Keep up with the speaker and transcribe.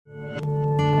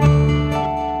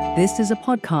This is a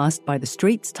podcast by The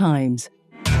Straits Times.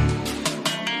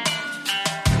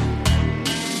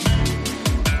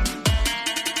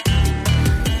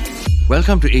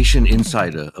 Welcome to Asian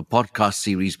Insider, a podcast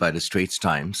series by The Straits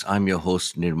Times. I'm your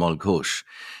host, Nirmal Ghosh.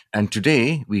 And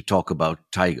today we talk about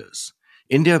tigers.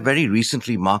 India very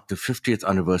recently marked the 50th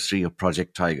anniversary of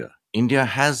Project Tiger. India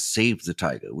has saved the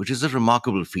tiger, which is a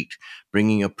remarkable feat,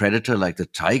 bringing a predator like the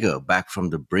tiger back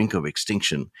from the brink of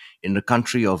extinction in a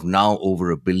country of now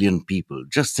over 1 billion people.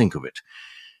 Just think of it.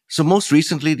 So most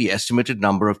recently, the estimated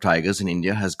number of tigers in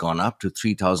India has gone up to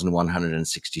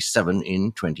 3,167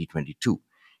 in 2022.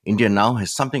 India now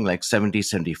has something like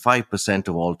 70-75%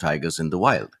 of all tigers in the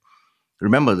wild.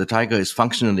 Remember, the tiger is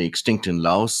functionally extinct in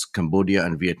Laos, Cambodia,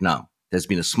 and Vietnam. There's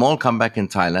been a small comeback in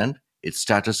Thailand. Its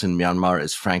status in Myanmar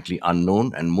is frankly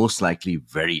unknown and most likely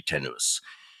very tenuous.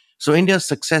 So India's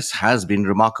success has been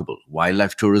remarkable.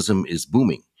 Wildlife tourism is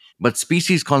booming. But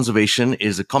species conservation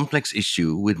is a complex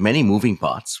issue with many moving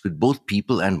parts, with both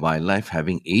people and wildlife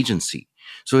having agency.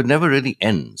 So it never really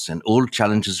ends, and old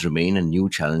challenges remain and new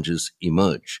challenges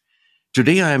emerge.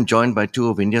 Today, I am joined by two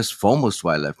of India's foremost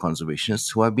wildlife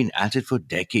conservationists who have been at it for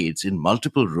decades in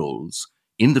multiple roles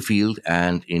in the field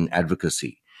and in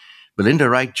advocacy. Belinda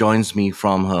Wright joins me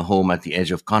from her home at the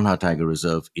edge of Kanha Tiger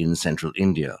Reserve in central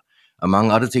India. Among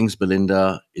other things,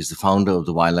 Belinda is the founder of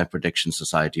the Wildlife Protection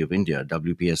Society of India,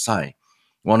 WPSI,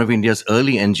 one of India's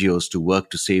early NGOs to work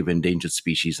to save endangered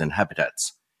species and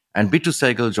habitats. And Bittu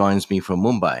Sehgal joins me from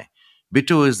Mumbai.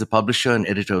 Bittu is the publisher and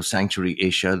editor of Sanctuary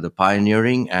Asia, the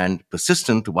pioneering and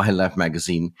persistent wildlife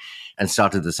magazine, and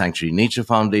started the Sanctuary Nature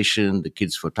Foundation, the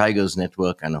Kids for Tigers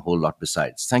Network, and a whole lot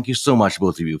besides. Thank you so much,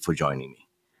 both of you, for joining me.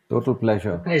 Total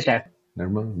pleasure. Pleasure.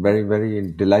 Nirmal, very, very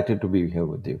delighted to be here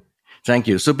with you. Thank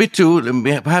you. So,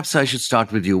 Bittu, perhaps I should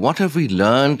start with you. What have we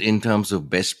learned in terms of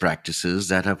best practices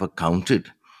that have accounted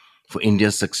for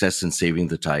India's success in saving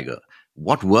the tiger?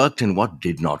 What worked and what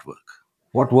did not work?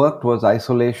 What worked was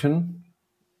isolation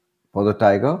for the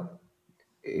tiger.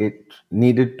 It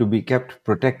needed to be kept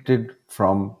protected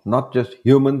from not just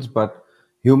humans, but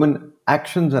human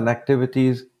actions and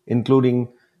activities, including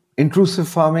intrusive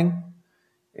farming,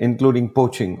 including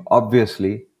poaching,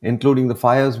 obviously, including the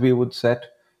fires we would set,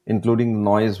 including the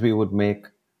noise we would make,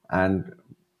 and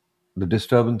the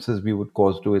disturbances we would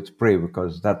cause to its prey,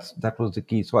 because that was the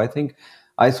key. So I think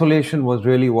isolation was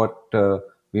really what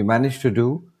we managed to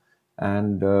do,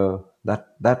 and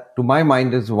that to my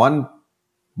mind is one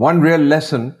real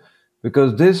lesson,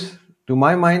 because this, to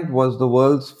my mind, was the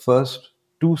world's first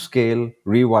 2-scale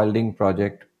rewilding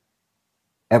project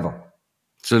ever.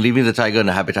 So leaving the tiger in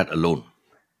a habitat alone.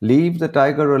 Leave the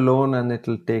tiger alone and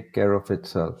it'll take care of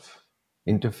itself.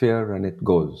 Interfere and it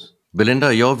goes.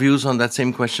 Belinda, your views on that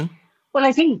same question? Well,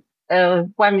 I think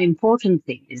one important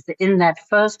thing is that in that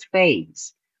first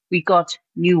phase, we got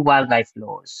new wildlife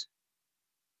laws.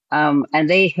 And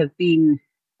they have been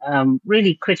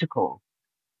really critical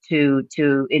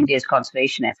to India's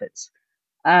conservation efforts.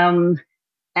 And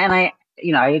I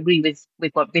agree with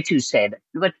what Bittu said,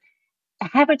 but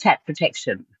habitat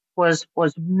protection was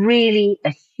really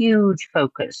a huge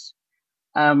focus.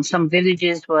 Some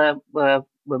villages were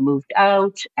moved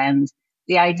out, and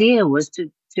the idea was to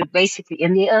basically,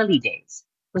 in the early days,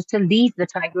 was to leave the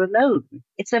tiger alone.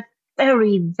 It's a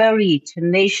very, very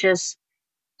tenacious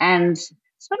and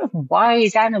sort of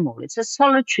wise animal. It's a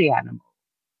solitary animal.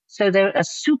 So they're a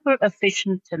super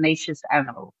efficient, tenacious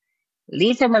animal.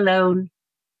 Leave them alone,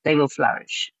 they will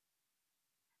flourish.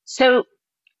 So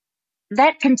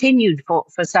that continued for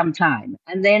some time.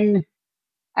 And then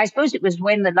I suppose it was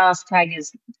when the last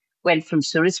tigers went from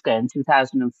Suriska in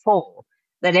 2004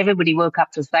 that everybody woke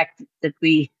up to the fact that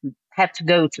we had to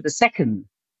go to the second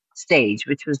stage,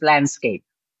 which was landscape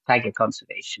tiger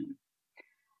conservation.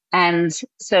 And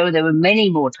so there were many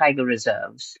more tiger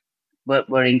reserves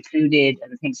were included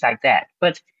and things like that.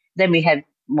 But then we had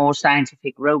more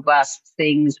scientific, robust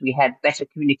things. We had better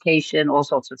communication, all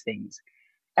sorts of things.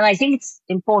 And I think it's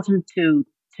important to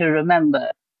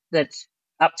remember that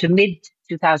up to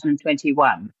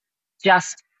mid-2021,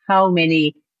 just how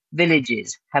many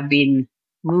villages have been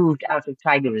moved out of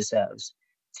tiger reserves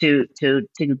to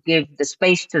give the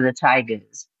space to the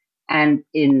tigers, and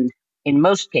in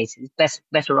most cases,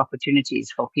 better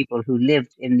opportunities for people who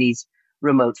lived in these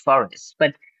remote forests.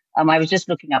 But I was just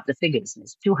looking up the figures.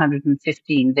 There's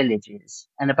 215 villages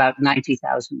and about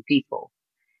 90,000 people.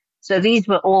 So these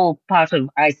were all part of,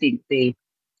 I think, the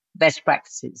best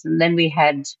practices. And then we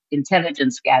had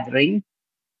intelligence gathering,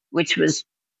 which was,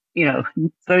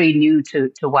 very new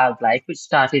to wildlife, which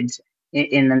started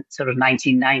in the sort of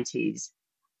 1990s.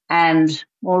 And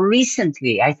more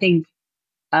recently, I think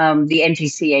the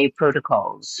NTCA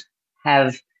protocols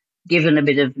have given a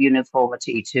bit of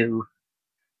uniformity to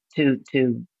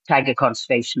tiger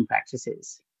conservation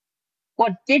practices.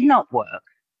 What did not work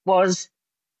was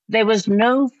there was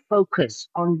no focus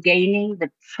on gaining the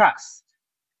trust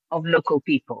of local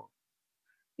people,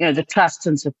 the trust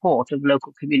and support of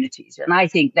local communities. And I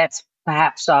think that's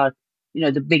perhaps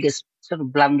the biggest sort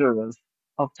of blunder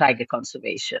of tiger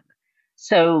conservation.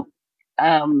 So,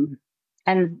 um,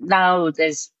 and now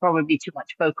there's probably too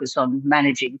much focus on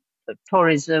managing the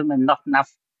tourism and not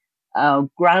enough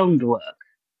groundwork.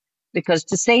 Because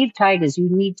to save tigers, you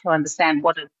need to understand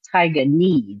what a tiger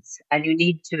needs, and you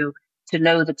need to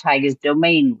know the tiger's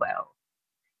domain well,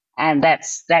 and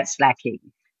that's lacking.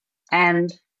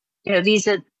 And these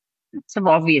are some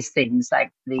obvious things,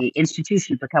 like the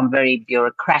institutions become very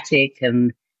bureaucratic,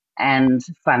 and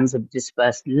funds are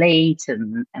dispersed late,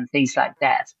 and things like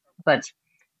that. But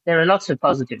there are lots of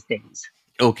positive things.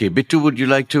 Okay, Bittu, would you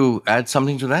like to add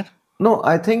something to that? No,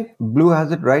 I think Blue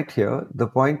has it right here. The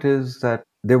point is that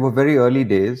they were very early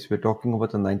days. We're talking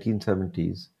about the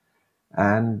 1970s.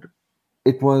 And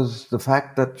it was the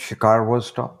fact that shikar was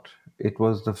stopped. It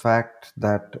was the fact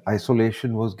that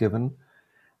isolation was given.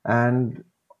 And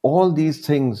all these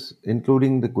things,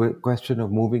 including the question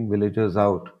of moving villagers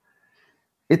out,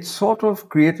 it sort of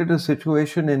created a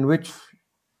situation in which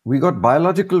we got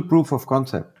biological proof of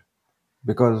concept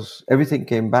because everything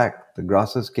came back. The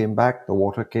grasses came back, the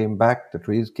water came back, the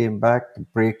trees came back, the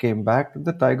prey came back, and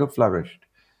the tiger flourished.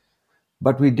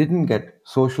 But we didn't get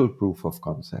social proof of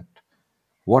concept.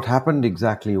 What happened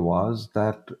exactly was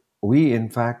that we, in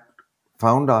fact,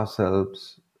 found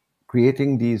ourselves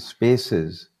creating these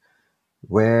spaces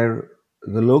where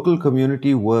the local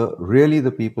community were really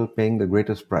the people paying the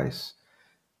greatest price.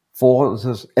 For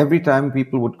this, every time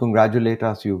people would congratulate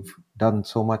us, you've done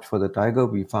so much for the tiger,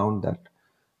 we found that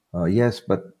yes,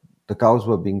 but the cows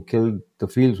were being killed, the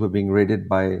fields were being raided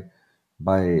by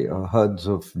herds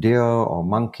of deer or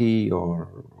monkey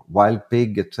or wild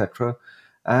pig, etc.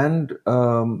 And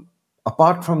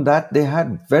apart from that, they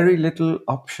had very little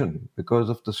option because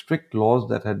of the strict laws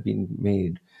that had been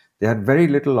made. They had very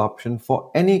little option for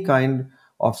any kind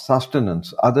of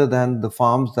sustenance other than the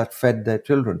farms that fed their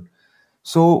children.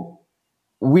 So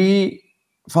we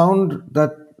found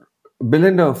that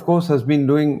Belinda, of course, has been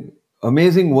doing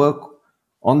amazing work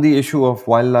on the issue of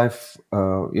wildlife,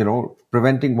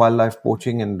 preventing wildlife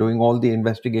poaching and doing all the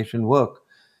investigation work.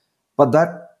 But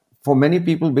that, for many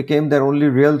people, became their only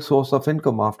real source of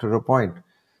income after a point.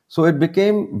 So it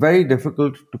became very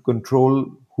difficult to control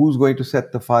who's going to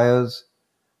set the fires,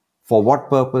 for what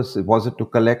purpose. Was it to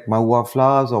collect mahua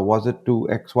flowers or was it to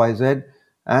XYZ?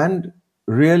 And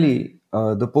really,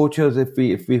 the poachers, if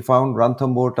we found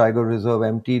Ranthambore Tiger Reserve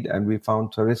emptied and we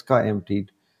found Sariska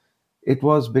emptied, it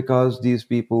was because these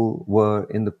people were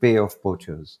in the pay of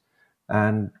poachers.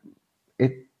 And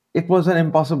it was an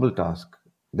impossible task.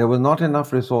 There was not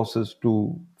enough resources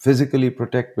to physically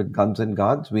protect with guns and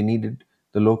guards. We needed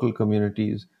the local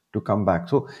communities to come back.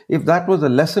 So if that was a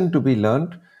lesson to be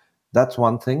learned, that's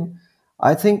one thing.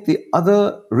 I think the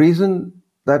other reason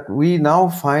that we now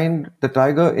find the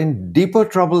tiger in deeper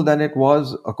trouble than it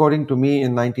was, according to me,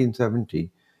 in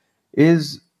 1970,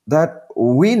 is that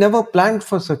we never planned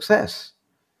for success.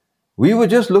 We were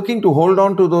just looking to hold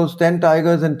on to those 10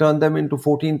 tigers and turn them into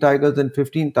 14 tigers and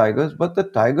 15 tigers, but the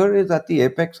tiger is at the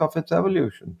apex of its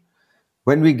evolution.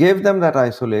 When we gave them that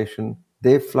isolation,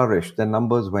 they flourished, their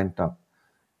numbers went up.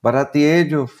 But at the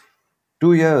age of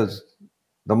 2 years,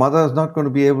 the mother is not going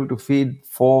to be able to feed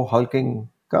 4 hulking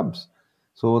cubs.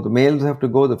 So the males have to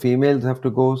go, the females have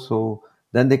to go. So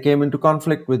then they came into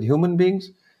conflict with human beings,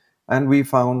 and we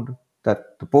found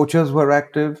that the poachers were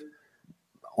active.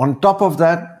 On top of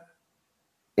that,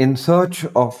 in search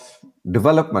of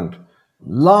development,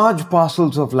 large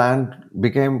parcels of land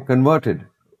became converted.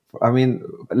 I mean,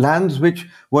 lands which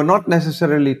were not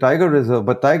necessarily tiger reserve,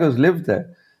 but tigers lived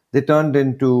there. They turned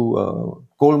into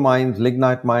coal mines,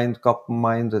 lignite mines, copper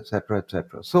mines, etc.,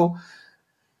 etc. So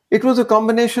it was a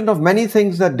combination of many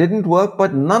things that didn't work,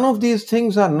 but none of these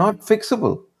things are not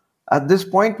fixable. At this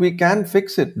point, we can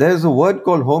fix it. There's a word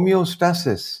called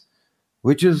homeostasis,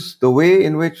 which is the way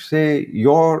in which, say,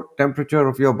 your temperature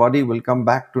of your body will come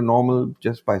back to normal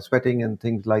just by sweating and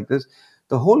things like this.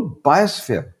 The whole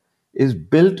biosphere is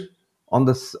built on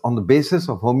the basis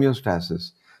of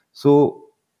homeostasis. So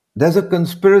there's a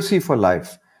conspiracy for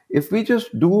life. If we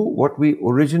just do what we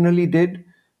originally did,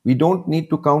 we don't need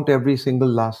to count every single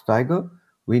last tiger.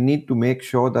 We need to make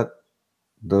sure that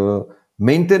the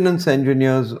maintenance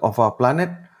engineers of our planet,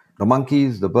 the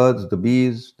monkeys, the birds, the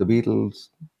bees, the beetles,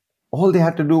 all they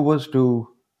had to do was to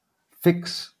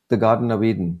fix the Garden of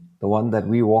Eden, the one that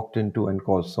we walked into and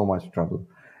caused so much trouble.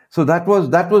 So that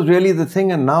was really the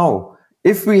thing. And now,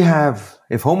 if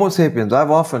Homo sapiens, I've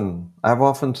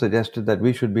often suggested that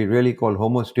we should be really called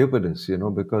Homo stupidus,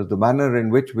 because the manner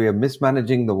in which we are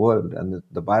mismanaging the world and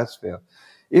the biosphere,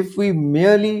 if we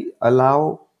merely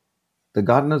allow the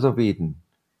gardeners of Eden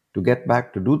to get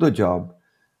back to do the job,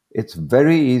 it's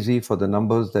very easy for the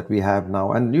numbers that we have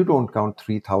now. And you don't count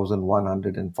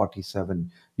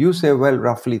 3,147. You say, well,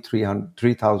 roughly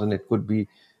 3,000. It could be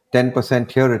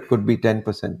 10% here, it could be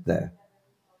 10% there,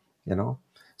 you know.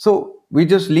 So we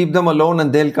just leave them alone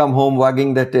and they'll come home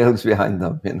wagging their tails behind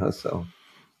them. So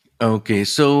Okay,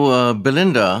 so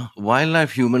Belinda,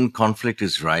 wildlife human conflict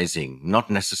is rising, not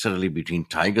necessarily between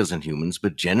tigers and humans,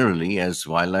 but generally as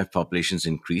wildlife populations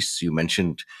increase. You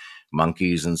mentioned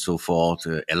monkeys and so forth.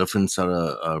 Elephants are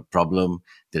a problem.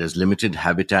 There is limited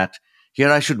habitat.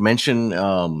 Here, I should mention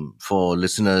for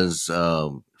listeners,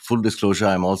 full disclosure,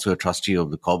 I'm also a trustee of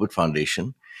the Corbett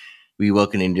Foundation. We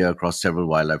work in India across several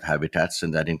wildlife habitats,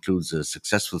 and that includes a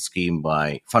successful scheme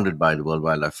funded by the World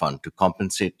Wildlife Fund to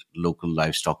compensate local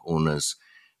livestock owners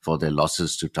for their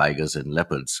losses to tigers and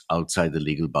leopards outside the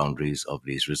legal boundaries of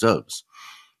these reserves.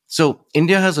 So,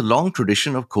 India has a long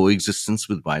tradition of coexistence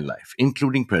with wildlife,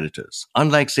 including predators,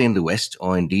 unlike, say, in the West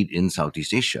or indeed in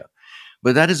Southeast Asia.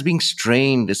 But that is being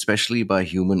strained, especially by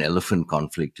human elephant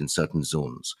conflict in certain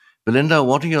zones. Belinda,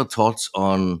 what are your thoughts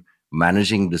on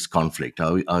managing this conflict?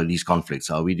 Are these conflicts?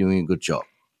 Are we doing a good job?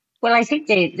 Well, I think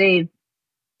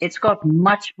it's got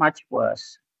much, much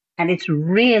worse. And it's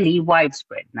really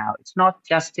widespread now. It's not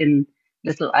just in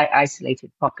little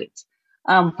isolated pockets.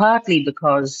 Partly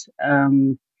because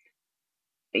we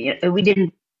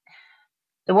didn't,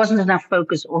 there wasn't enough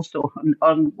focus also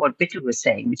on what Bittu was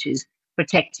saying, which is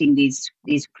protecting these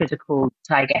critical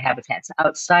tiger habitats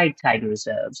outside tiger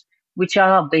reserves, which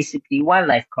are basically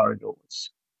wildlife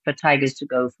corridors for tigers to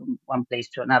go from one place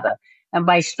to another. And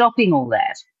by stopping all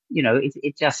that,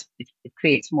 it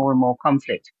creates more and more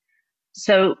conflict.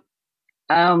 So,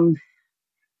 um,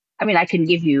 I mean, I can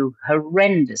give you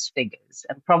horrendous figures,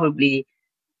 and probably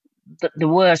the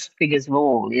worst figures of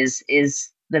all is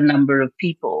the number of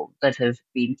people that have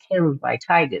been killed by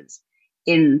tigers.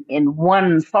 In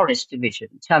one forest division,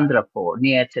 Chandrapur,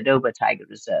 near Tadoba Tiger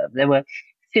Reserve, there were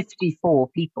 54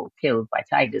 people killed by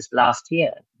tigers last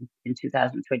year in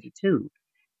 2022.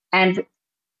 And,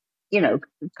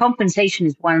 compensation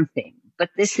is one thing, but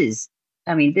this is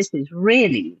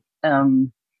really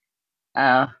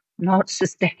uh, not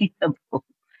sustainable.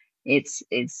 It's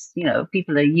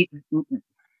people are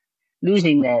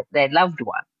losing their loved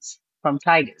ones from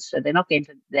tigers, so they're not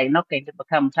going to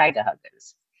become tiger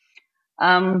huggers.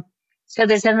 Um, so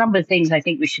there's a number of things I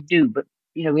think we should do, but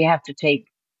we have to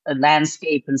take a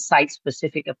landscape and site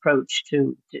specific approach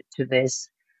to this.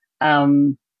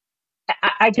 Um,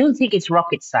 I don't think it's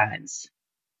rocket science.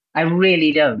 I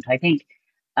really don't. I think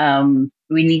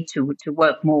we need to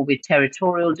work more with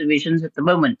territorial divisions. At the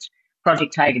moment,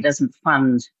 Project Tiger doesn't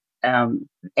fund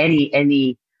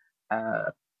any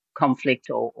conflict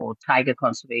or tiger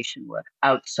conservation work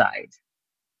outside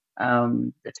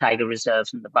the tiger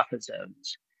reserves and the buffer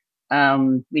zones.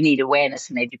 We need awareness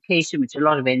and education, which a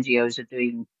lot of NGOs are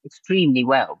doing extremely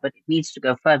well, but it needs to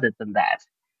go further than that.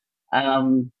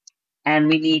 Um, and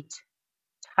we need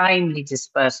timely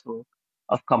dispersal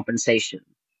of compensation,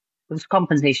 because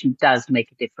compensation does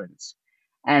make a difference.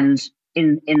 And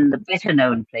in the better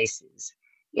known places,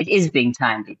 it is being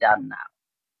timely done now.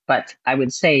 But I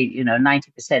would say,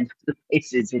 90% of the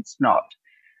places it's not.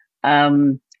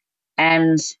 Um,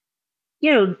 and,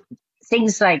 you know,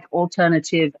 things like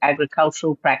alternative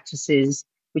agricultural practices,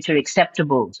 which are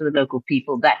acceptable to the local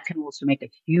people, that can also make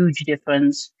a huge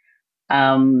difference.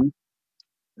 Um,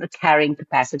 the carrying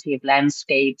capacity of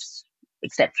landscapes,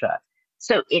 etc.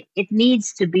 So it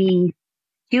needs to be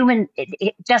human.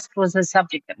 It just was a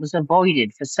subject that was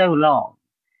avoided for so long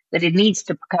that it needs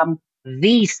to become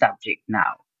the subject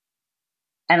now.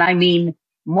 And I mean,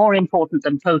 more important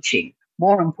than poaching,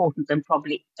 more important than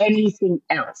probably anything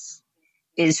else,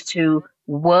 is to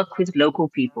work with local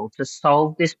people to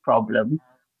solve this problem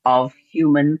of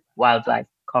human wildlife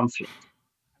conflict.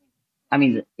 I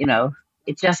mean,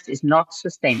 it just is not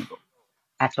sustainable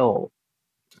at all.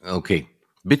 Okay.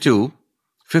 Bitu,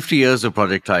 50 years of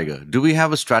Project Tiger. Do we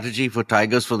have a strategy for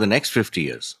tigers for the next 50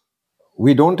 years?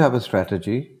 we don't have a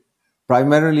strategy,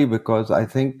 primarily because I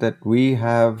think that we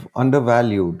have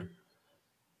undervalued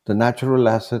the natural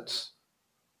assets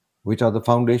which are the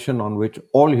foundation on which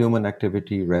all human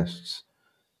activity rests.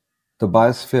 The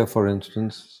biosphere, for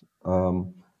instance,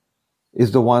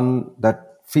 is the one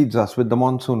that feeds us with the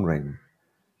monsoon rain.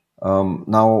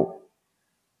 Now,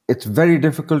 it's very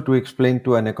difficult to explain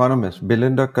to an economist.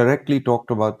 Belinda correctly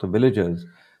talked about the villagers.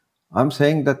 I'm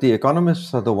saying that the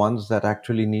economists are the ones that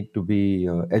actually need to be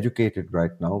educated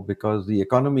right now, because the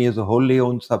economy is a wholly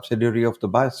owned subsidiary of the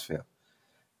biosphere.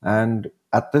 And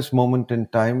at this moment in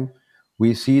time,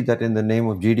 we see that in the name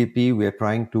of GDP, we are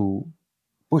trying to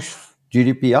push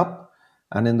GDP up.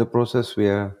 And in the process, we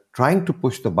are trying to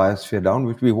push the biosphere down,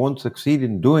 which we won't succeed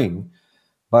in doing.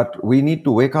 But we need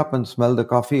to wake up and smell the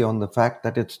coffee on the fact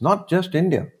that it's not just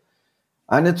India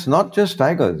and it's not just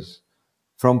tigers.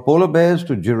 From polar bears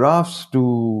to giraffes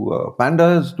to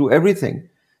pandas to everything,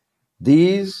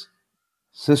 these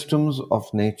systems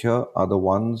of nature are the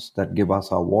ones that give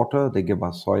us our water, they give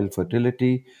us soil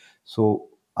fertility. So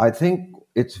I think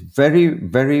it's very,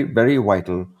 very, very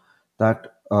vital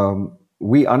that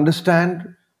we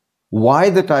understand why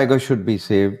the tiger should be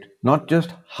saved, not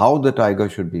just how the tiger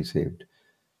should be saved.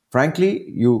 Frankly,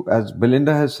 you, as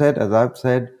Belinda has said, as I've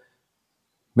said,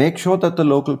 make sure that the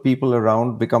local people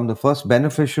around become the first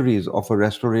beneficiaries of a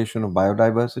restoration of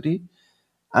biodiversity.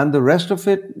 And the rest of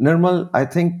it, Nirmal, I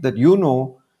think that you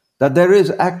know that there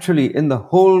is actually in the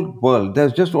whole world,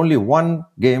 there's just only one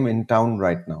game in town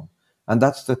right now, and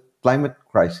that's the climate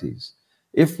crisis.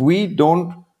 If we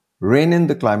don't rein in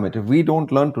the climate, if we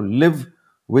don't learn to live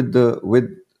with the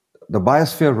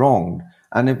biosphere wronged,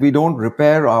 and if we don't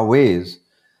repair our ways,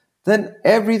 then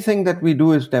everything that we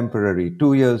do is temporary.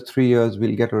 2 years, 3 years,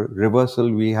 we'll get a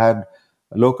reversal. We had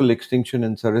a local extinction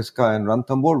in Sariska and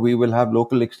Ranthambore. We will have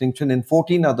local extinction in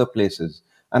 14 other places.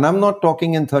 And I'm not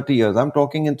talking in 30 years, I'm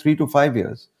talking in 3 to 5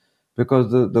 years. Because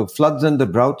the floods and the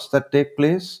droughts that take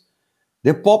place,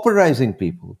 they're pauperizing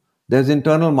people. There's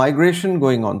internal migration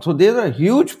going on. So these are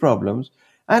huge problems.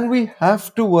 And we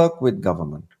have to work with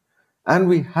government. And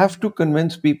we have to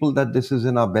convince people that this is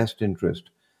in our best interest.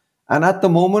 And at the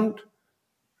moment,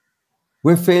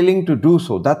 we're failing to do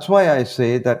so. That's why I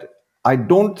say that I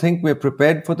don't think we're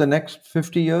prepared for the next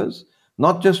 50 years,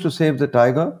 not just to save the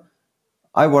tiger.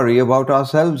 I worry about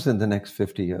ourselves in the next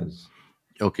 50 years.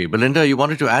 Okay, Belinda, you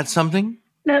wanted to add something?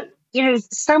 No,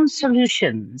 some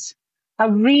solutions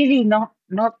are really not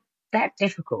that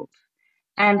difficult.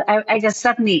 And I just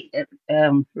suddenly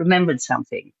remembered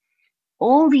something.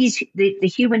 All the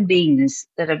human beings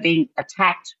that are being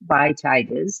attacked by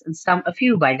tigers, and a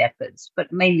few by leopards,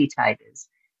 but mainly tigers,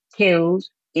 killed,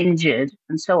 injured,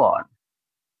 and so on.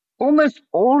 Almost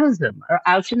all of them are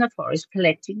out in the forest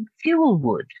collecting fuel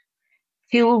wood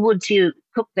to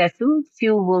cook their food,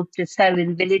 fuel wood to sell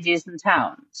in villages and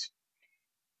towns.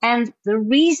 And the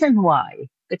reason why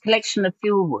the collection of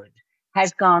fuel wood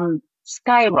has gone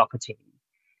skyrocketing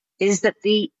is that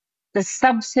the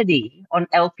subsidy on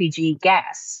LPG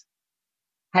gas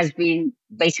has been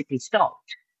basically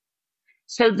stopped.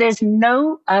 So there's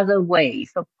no other way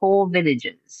for poor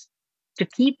villagers to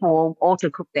keep warm or to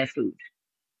cook their food.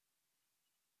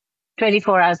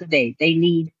 24 hours a day, they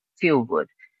need fuel wood.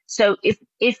 So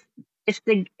if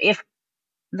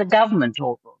the government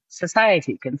or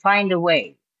society can find a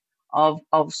way of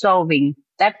solving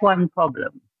that one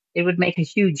problem, it would make a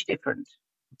huge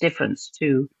difference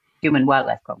to human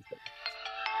wildlife conflict.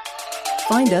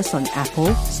 Find us on Apple,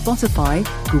 Spotify,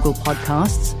 Google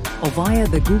Podcasts, or via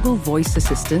the Google Voice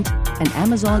Assistant and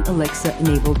Amazon Alexa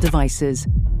enabled devices.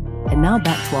 And now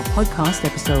back to our podcast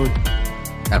episode.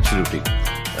 Absolutely.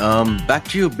 Back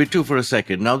to you, Bittu, for a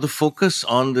second. Now, the focus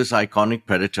on this iconic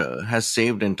predator has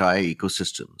saved entire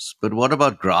ecosystems. But what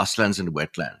about grasslands and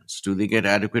wetlands? Do they get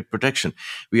adequate protection?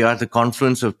 We are at the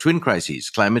confluence of twin crises,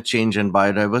 climate change and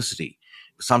biodiversity.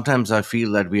 Sometimes I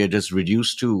feel that we are just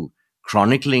reduced to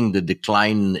chronicling the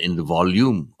decline in the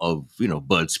volume of,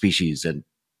 bird species, and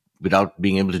without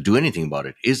being able to do anything about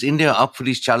it. Is India up for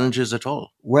these challenges at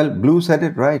all? Well, Blue said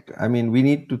it right. I mean, we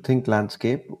need to think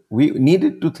landscape. We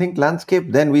needed to think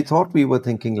landscape then. We thought we were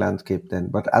thinking landscape then.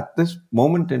 But at this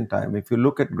moment in time, if you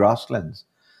look at grasslands,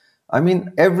 I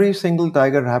mean, every single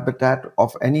tiger habitat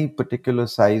of any particular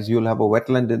size, you'll have a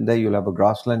wetland in there, you'll have a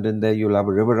grassland in there, you'll have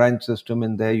a riverine system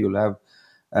in there, you'll have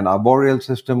an arboreal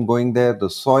system going there, the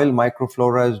soil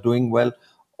microflora is doing well.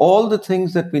 All the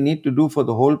things that we need to do for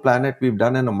the whole planet, we've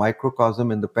done in a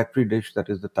microcosm in the Petri dish that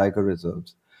is the tiger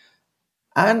reserves.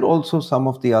 And also some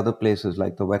of the other places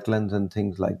like the wetlands and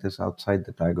things like this outside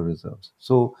the tiger reserves.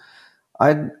 So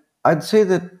I'd, I'd say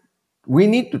that we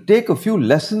need to take a few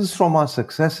lessons from our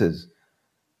successes.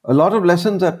 A lot of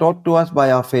lessons are taught to us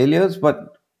by our failures,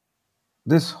 but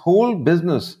this whole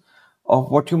business of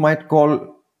what you might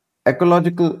call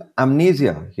ecological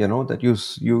amnesia, that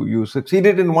you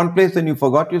succeeded in one place and you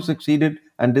forgot you succeeded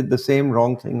and did the same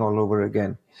wrong thing all over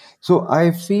again. So I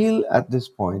feel at this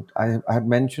point, I had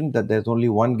mentioned that there's only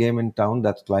one game in town,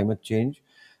 that's climate change.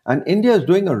 And India is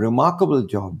doing a remarkable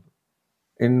job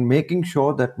in making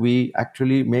sure that we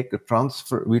actually make a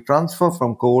transfer. We transfer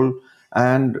from coal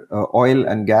and oil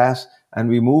and gas, and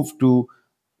we move to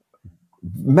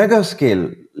mega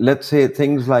scale. Let's say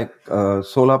things like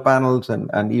solar panels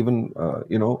and even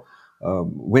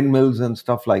windmills and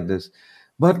stuff like this.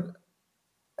 But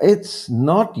it's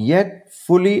not yet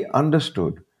fully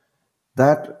understood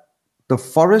that the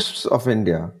forests of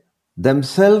India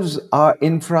themselves are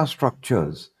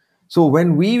infrastructures. So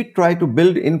when we try to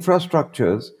build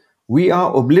infrastructures, we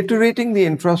are obliterating the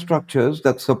infrastructures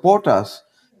that support us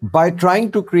by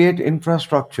trying to create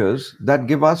infrastructures that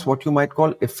give us what you might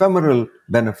call ephemeral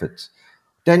benefits.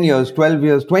 10 years, 12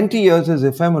 years, 20 years is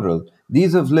ephemeral.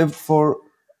 These have lived for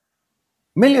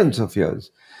millions of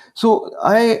years. So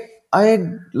I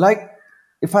like,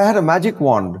 if I had a magic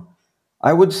wand,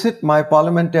 I would sit my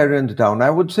parliamentarians down, I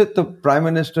would sit the prime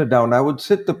minister down, I would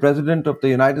sit the president of the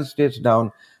United States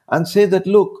down and say that,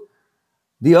 look,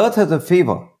 the earth has a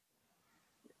favor.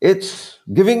 It's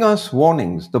giving us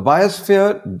warnings. The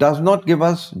biosphere does not give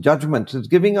us judgments. It's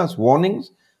giving us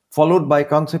warnings followed by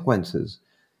consequences.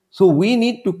 So we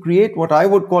need to create what I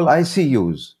would call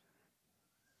ICUs.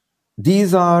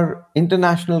 These are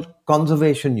international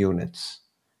conservation units,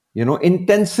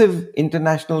 intensive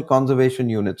international conservation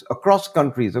units across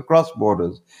countries, across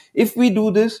borders. If we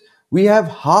do this, we have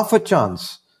half a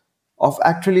chance of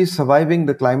actually surviving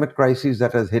the climate crisis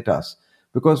that has hit us.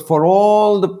 Because for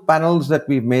all the panels that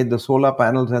we've made, the solar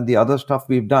panels and the other stuff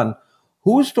we've done,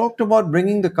 who's talked about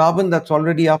bringing the carbon that's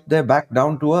already up there back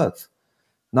down to earth?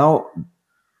 Now,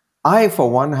 I, for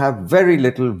one, have very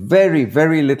little, very,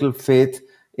 very little faith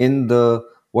in the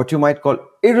what you might call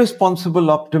irresponsible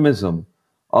optimism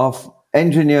of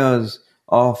engineers,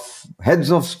 of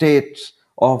heads of states,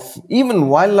 of even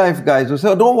wildlife guys who say,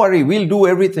 oh, don't worry, we'll do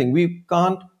everything. We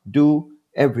can't do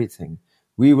everything.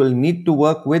 We will need to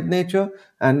work with nature,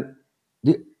 and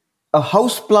a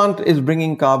house plant is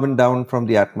bringing carbon down from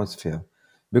the atmosphere,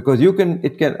 because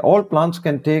all plants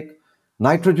can take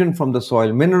nitrogen from the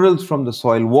soil, minerals from the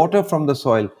soil, water from the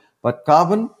soil, but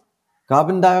carbon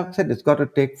dioxide it's got to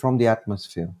take from the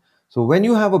atmosphere. So when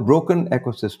you have a broken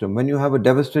ecosystem, when you have a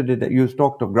devastated, you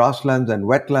talked of grasslands and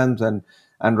wetlands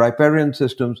and riparian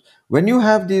systems, when you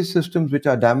have these systems which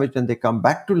are damaged and they come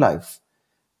back to life,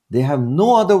 they have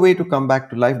no other way to come back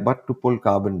to life but to pull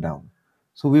carbon down.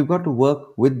 So we've got to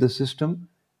work with the system.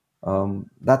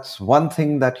 That's one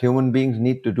thing that human beings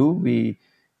need to do.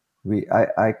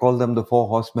 I call them the four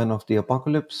horsemen of the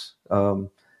apocalypse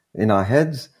in our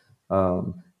heads: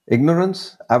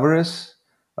 ignorance, avarice,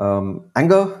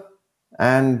 anger,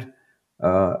 and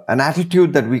an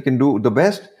attitude that we can do the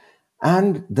best,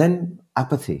 and then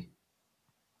apathy.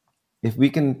 If we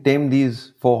can tame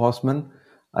these four horsemen,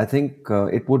 I think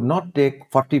it would not take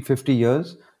 40, 50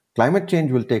 years. Climate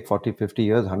change will take 40, 50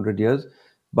 years, 100 years,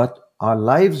 but our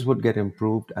lives would get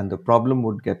improved and the problem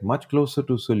would get much closer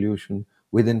to solution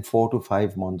within 4 to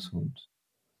 5 monsoons.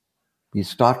 We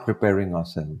start preparing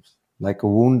ourselves. Like a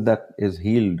wound that is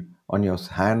healed on your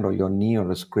hand or your knee,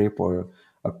 or a scrape or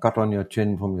a cut on your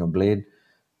chin from your blade,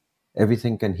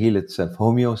 everything can heal itself.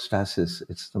 Homeostasis,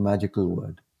 it's the magical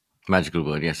word. Magical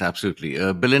word, yes, absolutely.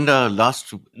 Belinda,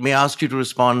 last, may I ask you to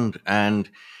respond? And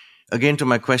again, to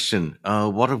my question,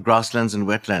 what of grasslands and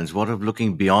wetlands? What of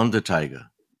looking beyond the tiger?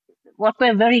 What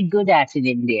we're very good at in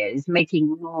India is making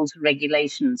rules,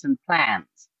 regulations, and plans.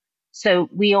 So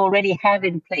we already have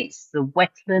in place the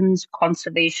Wetlands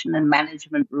Conservation and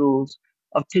Management Rules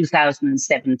of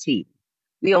 2017.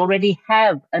 We already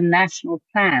have a national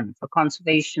plan for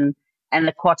conservation and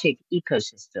aquatic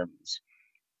ecosystems.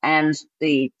 And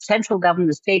the central government,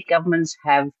 the state governments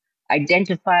have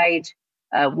identified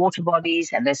water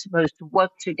bodies, and they're supposed to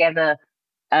work together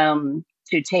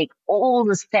to take all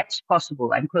the steps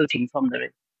possible. I'm quoting from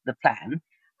the plan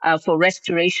for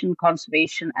restoration,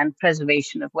 conservation, and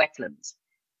preservation of wetlands.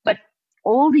 But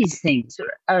all these things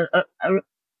are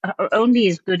only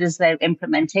as good as their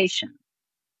implementation.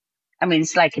 I mean,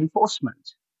 it's like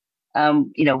enforcement.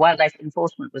 Wildlife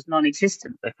enforcement was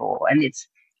non-existent before, and it's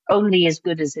only as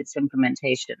good as its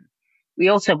implementation. We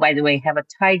also, by the way, have a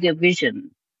Tiger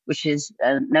Vision, which is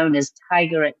known as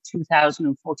Tiger at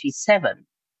 2047,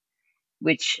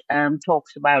 which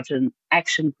talks about an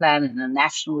action plan at a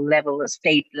national level, a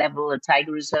state level, a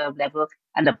tiger reserve level,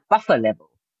 and a buffer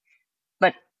level.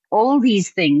 But all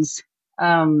these things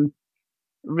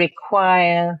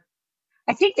require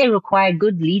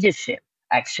good leadership,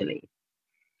 actually.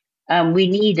 We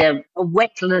need a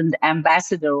wetland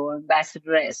ambassador or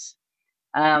ambassadoress,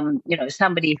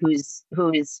 somebody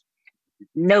who is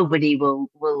nobody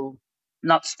will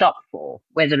not stop for,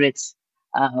 whether it's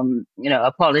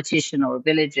a politician or a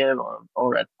villager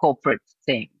or a corporate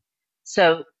thing.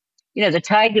 So, the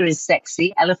tiger is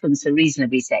sexy. Elephants are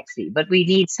reasonably sexy, but we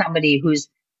need somebody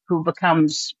who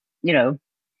becomes,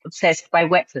 obsessed by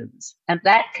wetlands, and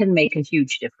that can make a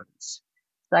huge difference.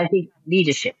 So I think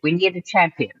leadership. We need a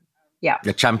champion. Yeah.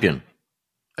 A champion.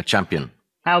 A champion.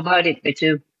 How about it,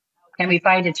 Bitu? Can we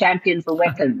find a champion for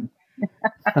wetlands?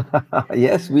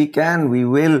 Yes, we can. We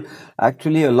will.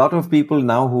 Actually, a lot of people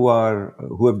now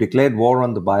who have declared war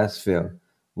on the biosphere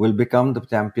will become the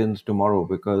champions tomorrow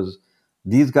because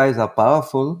these guys are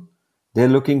powerful. They're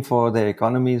looking for their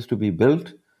economies to be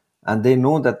built, and they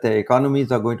know that their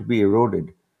economies are going to be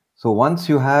eroded. So once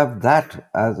you have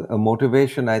that as a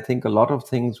motivation, I think a lot of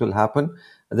things will happen.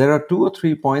 There are two or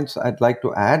three points I'd like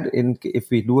to add in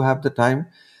if we do have the time.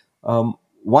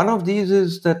 One of these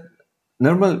is that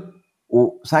Nirmal,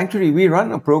 Sanctuary, we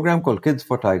run a program called Kids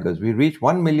for Tigers. We reach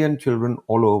 1 million children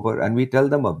all over and we tell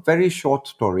them a very short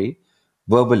story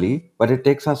verbally, but it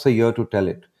takes us a year to tell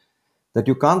it. That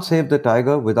you can't save the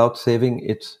tiger without saving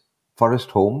its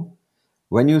forest home.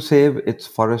 When you save its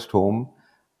forest home,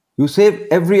 you save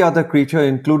every other creature,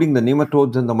 including the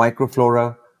nematodes and the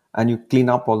microflora, and you clean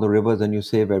up all the rivers and you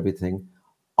save everything.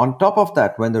 On top of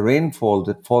that, when the rain falls,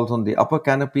 it falls on the upper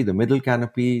canopy, the middle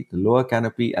canopy, the lower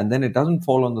canopy, and then it doesn't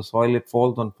fall on the soil, it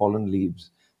falls on fallen leaves.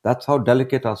 That's how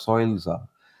delicate our soils are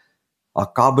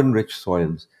carbon rich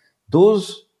soils.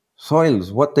 Those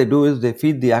soils, what they do is they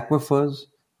feed the aquifers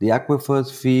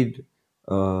feed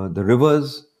the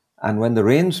rivers, and when the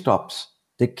rain stops,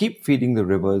 they keep feeding the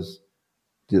rivers,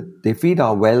 they feed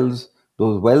our wells,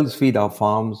 those wells feed our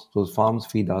farms, those farms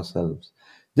feed ourselves.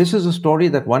 This is a story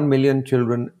that 1 million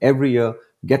children every year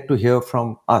get to hear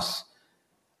from us.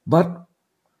 But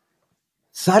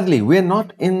sadly, we're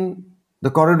not in the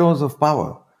corridors of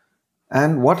power.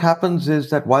 And what happens is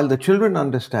that while the children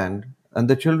understand, and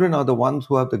the children are the ones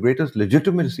who have the greatest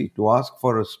legitimacy to ask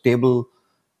for a stable,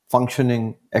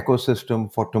 functioning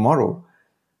ecosystem for tomorrow,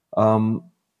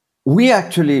 we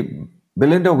actually,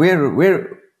 Belinda,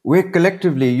 we're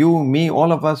collectively, you, me,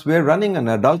 all of us, we're running an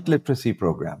adult literacy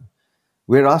program.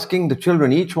 We're asking the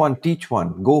children, each one teach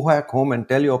one. Go back home and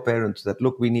tell your parents that,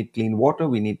 look, we need clean water,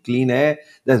 we need clean air.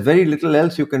 There's very little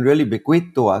else you can really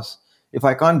bequeath to us. If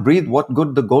I can't breathe, what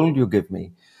good the gold you give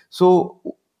me? So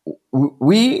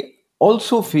we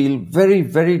also feel very,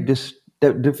 very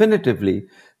definitively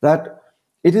that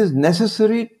it is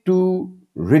necessary to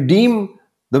redeem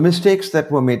the mistakes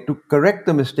that were made, to correct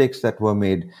the mistakes that were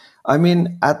made. I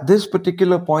mean, at this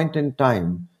particular point in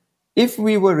time, if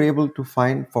we were able to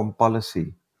find from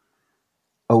policy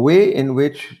a way in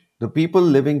which the people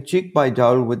living cheek by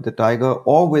jowl with the tiger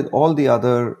or with all the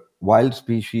other wild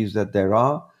species that there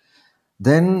are,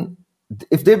 then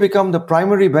if they become the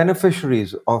primary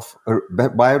beneficiaries of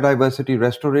biodiversity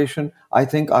restoration, I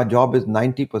think our job is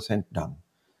 90% done.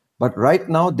 But right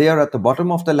now, they are at the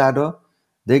bottom of the ladder.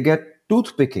 They get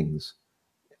toothpickings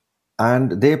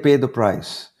and they pay the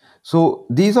price. So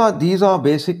these are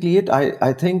basically it.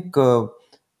 I think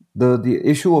the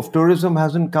issue of tourism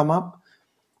hasn't come up,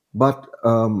 but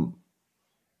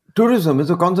tourism is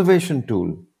a conservation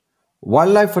tool.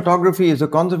 Wildlife photography is a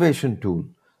conservation tool,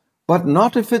 but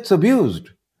not if it's abused.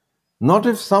 Not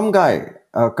if some guy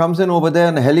comes in over there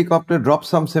in a helicopter, drops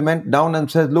some cement down and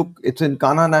says, look, it's in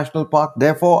Kanha National Park,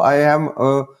 therefore I am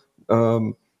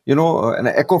an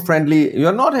eco-friendly.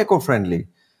 You're not eco-friendly.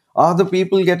 Are the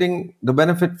people getting the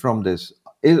benefit from this?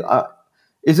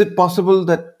 Is it possible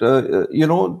that,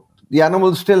 the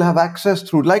animals still have access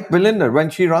through, like Belinda, when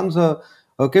she runs a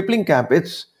Kipling camp,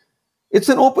 it's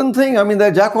an open thing. I mean,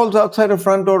 there are jackals outside the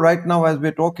front door right now as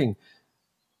we're talking.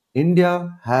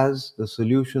 India has the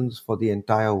solutions for the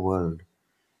entire world.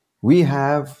 We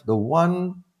have the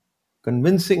one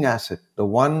convincing asset, the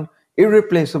one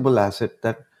irreplaceable asset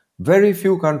that very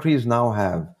few countries now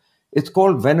have. It's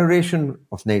called veneration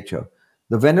of nature.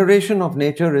 The veneration of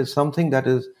nature is something that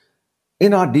is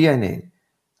in our DNA.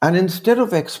 And instead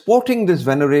of exporting this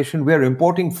veneration, we are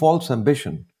importing false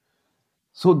ambition.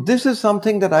 So, this is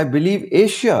something that I believe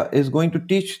Asia is going to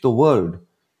teach the world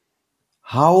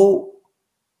how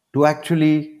to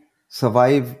actually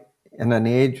survive in an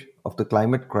age of the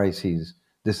climate crises.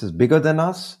 This is bigger than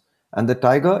us, and the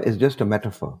tiger is just a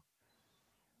metaphor,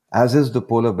 as is the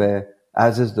polar bear,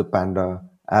 as is the panda,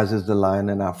 as is the lion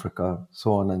in Africa,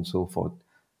 so on and so forth.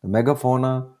 The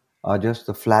megafauna are just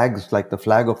the flags, like the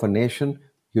flag of a nation.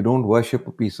 You don't worship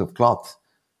a piece of cloth,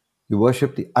 you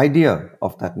worship the idea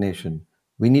of that nation.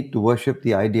 We need to worship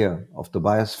the idea of the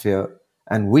biosphere,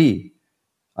 and we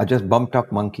are just bumped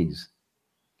up monkeys.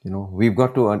 We've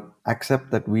got to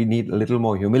accept that we need a little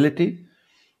more humility,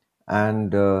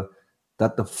 and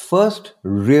that the first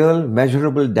real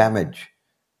measurable damage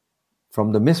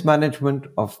from the mismanagement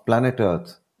of planet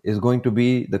Earth is going to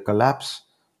be the collapse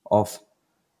of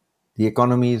the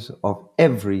economies of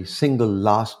every single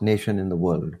last nation in the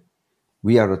world.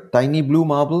 We are a tiny blue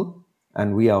marble,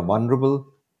 and we are vulnerable,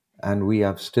 and we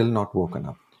have still not woken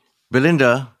up.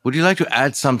 Belinda, would you like to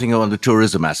add something on the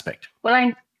tourism aspect? Well,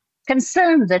 I'm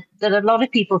concerned that a lot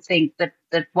of people think that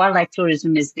wildlife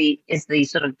tourism is the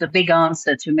sort of the big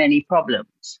answer to many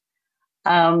problems.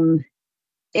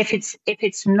 If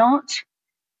it's not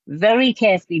very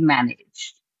carefully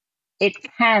managed, it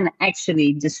can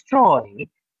actually destroy,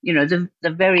 the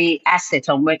very asset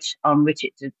on which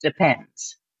it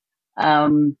depends.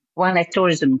 Wildlife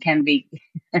tourism can be,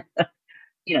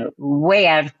 way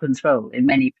out of control in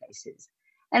many places.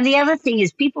 And the other thing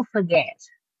is people forget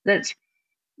that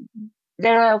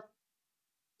there are,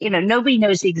 nobody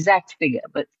knows the exact figure,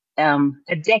 but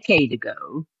a decade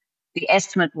ago, the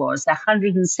estimate was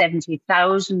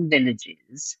 170,000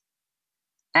 villages,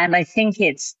 and I think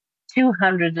it's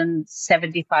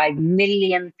 275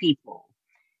 million people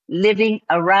living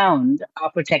around our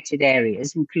protected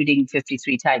areas, including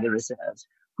 53 tiger reserves,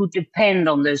 who depend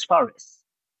on those forests.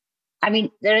 I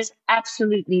mean, there is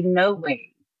absolutely no way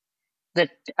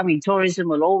tourism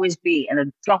will always be a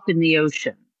drop in the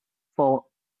ocean for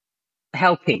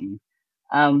helping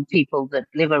people that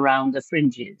live around the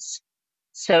fringes.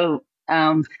 So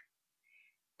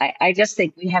I just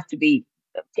think we have to be,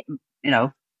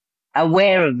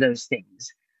 aware of those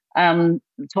things.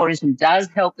 Tourism does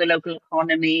help the local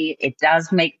economy. It does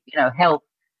help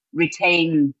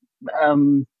retain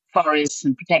forests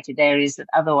and protected areas that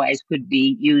otherwise could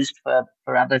be used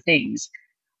for other things.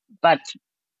 But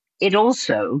it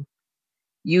also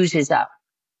uses up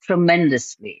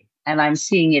tremendously, and I'm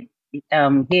seeing it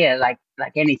here like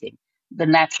anything. The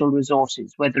natural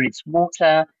resources, whether it's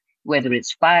water, whether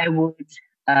it's firewood,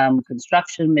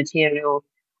 construction material,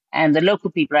 and the local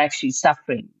people are actually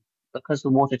suffering because the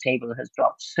water table has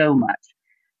dropped so much,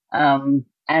 and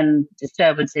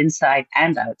disturbance inside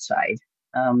and outside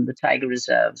the tiger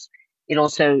reserves. It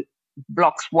also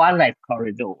blocks wildlife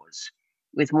corridors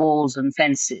with walls and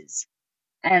fences.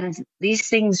 And these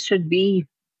things should be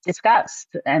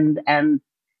discussed and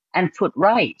put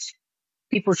right.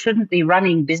 People shouldn't be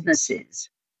running businesses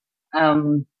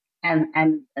and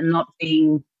not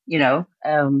being,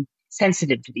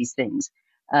 sensitive to these things.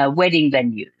 Wedding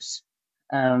venues,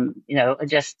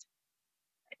 just.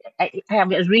 I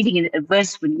was reading a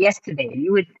verse from yesterday, and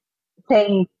you were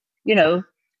saying,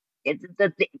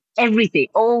 everything,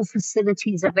 all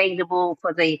facilities available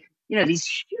for these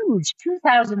huge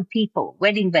 2,000 people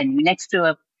wedding venue next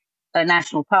to a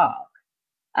national park,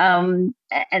 and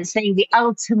saying the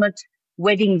ultimate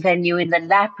wedding venue in the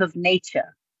lap of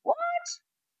nature. What?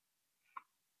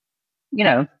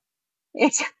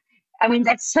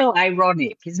 That's so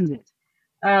ironic, isn't it?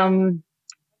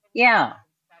 Yeah.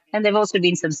 And there have also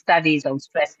been some studies on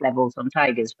stress levels on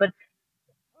tigers, but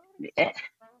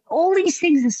all these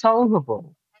things are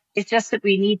solvable. It's just that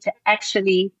we need to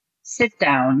actually sit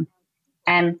down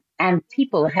and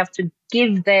people have to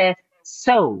give their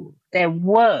soul, their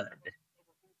word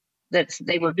that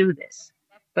they will do this.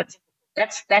 But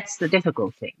that's the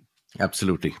difficult thing.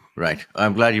 Absolutely. Right.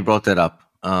 I'm glad you brought that up.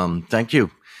 Thank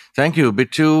you. Thank you,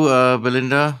 Bittu,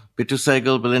 Belinda, Bittu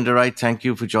Sehgal, Belinda Wright. Thank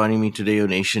you for joining me today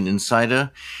on Asian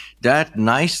Insider. That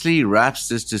nicely wraps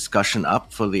this discussion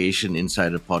up for the Asian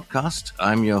Insider podcast.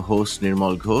 I'm your host,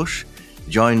 Nirmal Ghosh.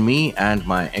 Join me and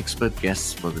my expert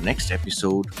guests for the next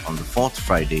episode on the fourth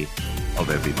Friday of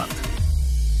every month.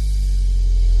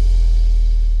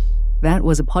 That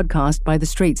was a podcast by The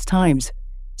Straits Times.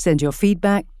 Send your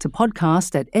feedback to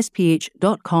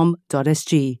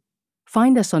podcast@sph.com.sg.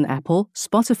 Find us on Apple,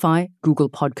 Spotify, Google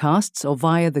Podcasts, or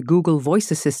via the Google Voice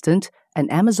Assistant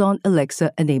and Amazon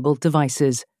Alexa-enabled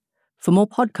devices. For more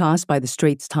podcasts by The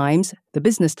Straits Times, The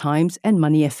Business Times, and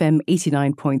Money FM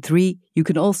 89.3, you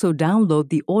can also download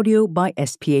the Audio by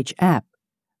SPH app.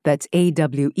 That's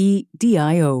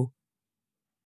AWEDIO.